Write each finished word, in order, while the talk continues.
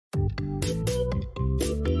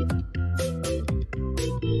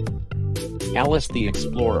Alice the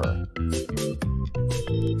Explorer.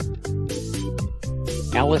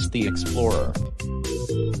 Alice the Explorer.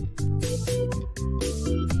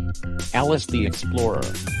 Alice the Explorer.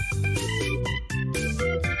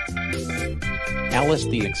 Alice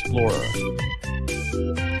the Explorer.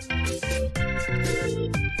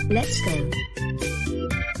 Let's go.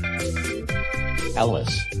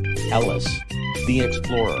 Alice. Alice. The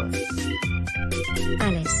Explorer.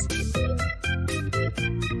 Alice.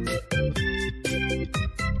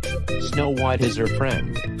 Snow White is her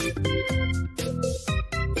friend.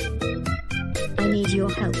 I need your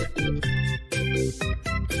help.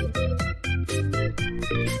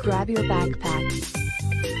 Grab your backpack.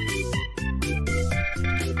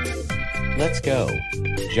 Let's go.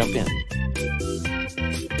 Jump in.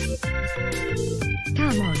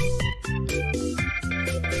 Come on.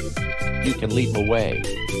 You can leap away.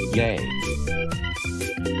 Yay.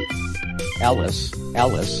 Alice,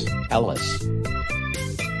 Alice, Alice.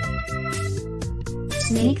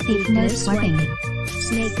 Snake thief no swiping.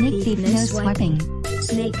 Snake thief no swiping.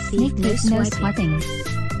 Snake thief no swiping.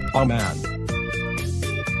 Oh man.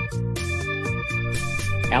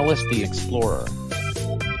 Alice the Explorer.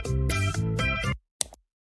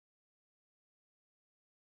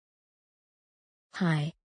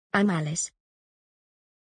 Hi. I'm Alice.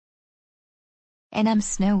 And I'm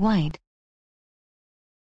Snow White.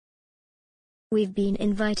 We've been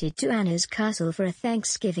invited to Anna's castle for a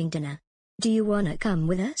Thanksgiving dinner. Do you wanna come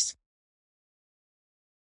with us?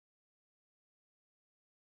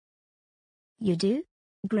 You do?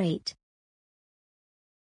 Great.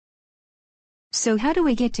 So how do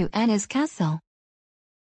we get to Anna's castle?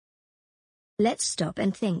 Let's stop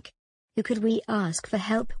and think. Who could we ask for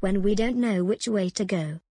help when we don't know which way to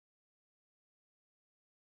go?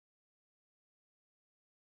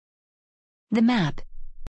 The map.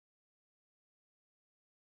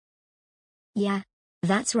 Yeah,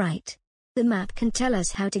 that's right. The map can tell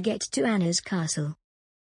us how to get to Anna's castle.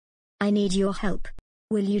 I need your help.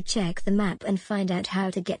 Will you check the map and find out how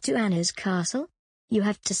to get to Anna's castle? You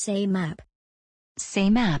have to say map. Say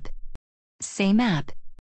map. Say map.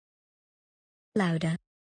 Louder.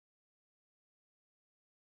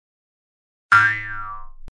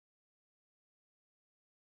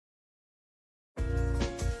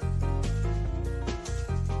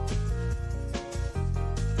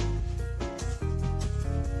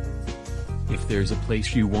 If there's a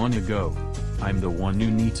place you wanna go, I'm the one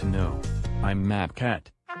you need to know. I'm Mapcat.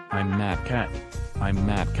 I'm Mapcat. I'm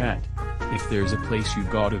Mapcat. If there's a place you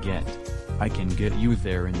gotta get, I can get you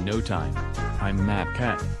there in no time. I'm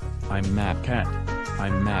Mapcat. I'm Mapcat.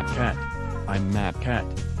 I'm Mapcat. I'm Mapcat.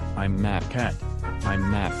 I'm Mapcat. I'm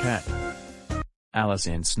Mapcat. Alice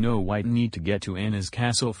and Snow White need to get to Anna's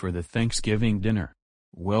castle for the Thanksgiving dinner.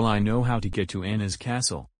 Well, I know how to get to Anna's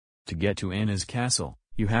castle. To get to Anna's castle,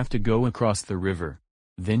 you have to go across the river.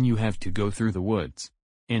 Then you have to go through the woods.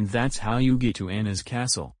 And that's how you get to Anna's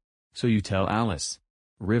castle. So you tell Alice.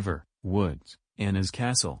 River, woods, Anna's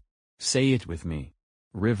castle. Say it with me.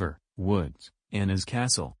 River, woods, Anna's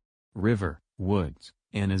castle. River, woods,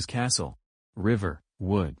 Anna's castle. River,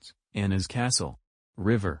 woods, Anna's castle.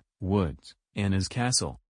 River, woods, Anna's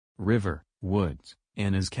castle. River, woods,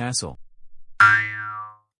 Anna's castle.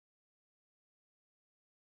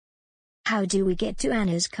 How do we get to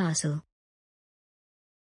Anna's castle?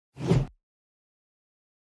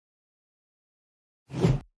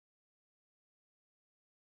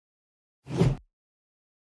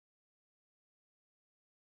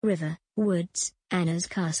 River, woods, Anna's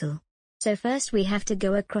castle. So first we have to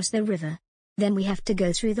go across the river. Then we have to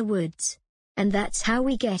go through the woods. And that's how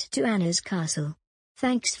we get to Anna's castle.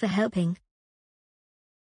 Thanks for helping.